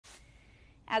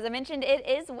As I mentioned, it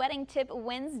is Wedding Tip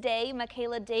Wednesday.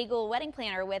 Michaela Daigle, wedding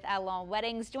planner with Alon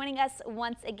Weddings, joining us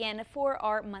once again for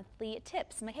our monthly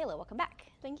tips. Michaela, welcome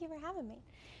back. Thank you for having me.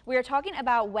 We are talking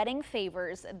about wedding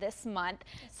favors this month.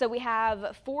 So we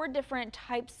have 4 different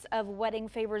types of wedding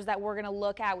favors that we're going to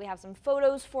look at. We have some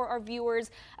photos for our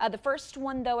viewers. The first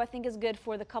one, though, I think is good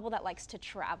for the couple that likes to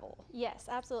travel. Yes,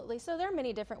 absolutely. So there are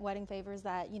many different wedding favors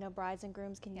that, brides and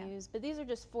grooms can use, but these are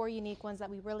just 4 unique ones that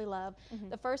we really love.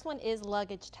 The first one is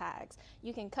luggage tags.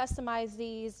 You can customize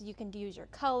these. You can use your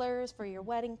colors for your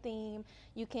wedding theme.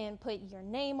 You can put your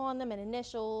name on them and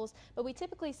initials, but we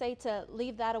typically say to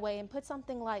leave that away and put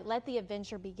something like let the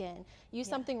adventure begin. Use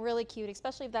something really cute,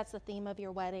 especially if that's the theme of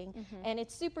your wedding. And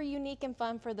it's super unique and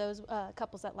fun for those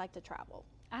couples that like to travel.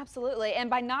 Absolutely. And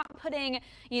by not putting,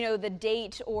 the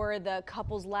date or the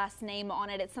couple's last name on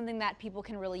it, it's something that people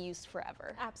can really use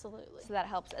forever. Absolutely. So that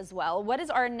helps as well. What is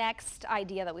our next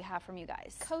idea that we have from you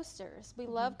guys? Coasters. We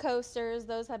love coasters.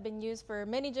 Those have been used for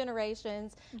many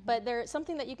generations, but they're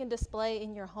something that you can display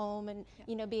in your home and,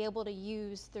 be able to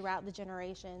use throughout the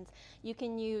generations. You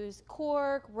can use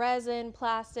cork, resin,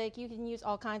 plastic. You can use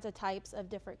all kinds of types of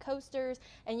different coasters,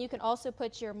 and you can also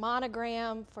put your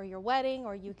monogram for your wedding,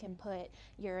 or you can put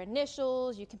your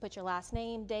initials, you can put your last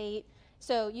name, date,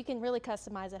 so you can really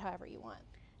customize it however you want.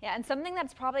 Yeah, and something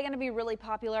that's probably going to be really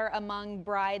popular among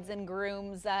brides and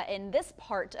grooms in this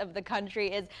part of the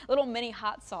country is little mini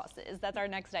hot sauces. That's our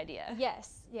next idea.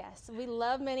 Yes. We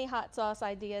love mini hot sauce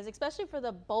ideas, especially for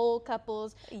the bold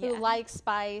couples who like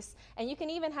spice. And you can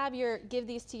even give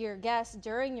these to your guests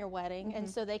during your wedding, and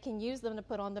so they can use them to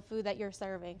put on the food that you're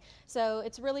serving. So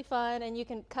it's really fun, and you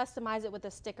can customize it with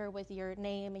a sticker with your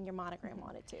name and your monogram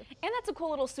on it too. And that's a cool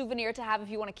little souvenir to have if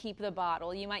you want to keep the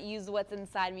bottle. You might use what's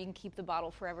inside, and you can keep the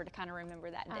bottle forever to kind of remember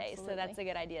that day. Absolutely. So that's a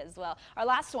good idea as well. Our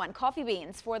last one, coffee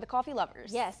beans for the coffee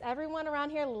lovers. Yes, everyone around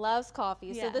here loves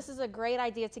coffee. So this is a great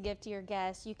idea to give to your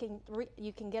guests. You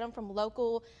can get them from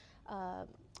local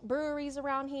breweries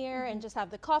around here and just have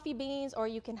the coffee beans, or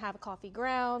you can have coffee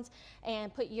grounds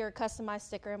and put your customized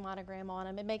sticker and monogram on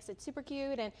them. It makes it super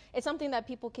cute, and it's something that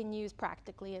people can use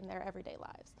practically in their everyday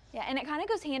lives. Yeah, and it kind of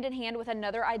goes hand in hand with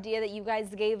another idea that you guys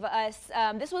gave us.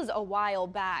 This was a while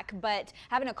back, but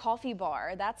having a coffee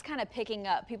bar, that's kind of picking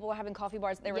up. People are having coffee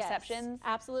bars at their receptions.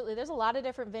 Absolutely. There's a lot of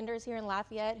different vendors here in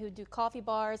Lafayette who do coffee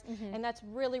bars, and that's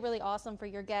really, really awesome for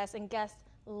your guests, and guests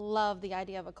love the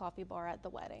idea of a coffee bar at the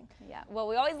wedding. Yeah, well,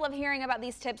 we always love hearing about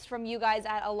these tips from you guys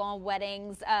at Alon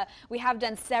Weddings. We have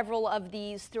done several of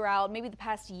these throughout maybe the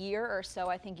past year or so.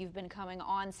 I think you've been coming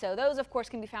on. So those, of course,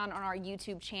 can be found on our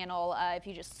YouTube channel if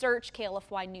you just search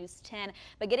KLFY News 10.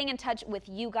 But getting in touch with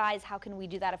you guys, how can we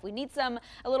do that if we need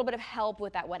a little bit of help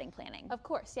with that wedding planning? Of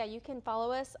course, yeah, you can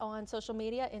follow us on social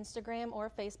media, Instagram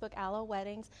or Facebook, Alon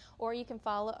Weddings, or you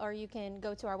can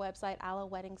go to our website,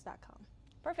 alonweddings.com.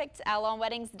 Perfect.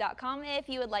 alonweddings.com if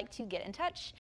you would like to get in touch.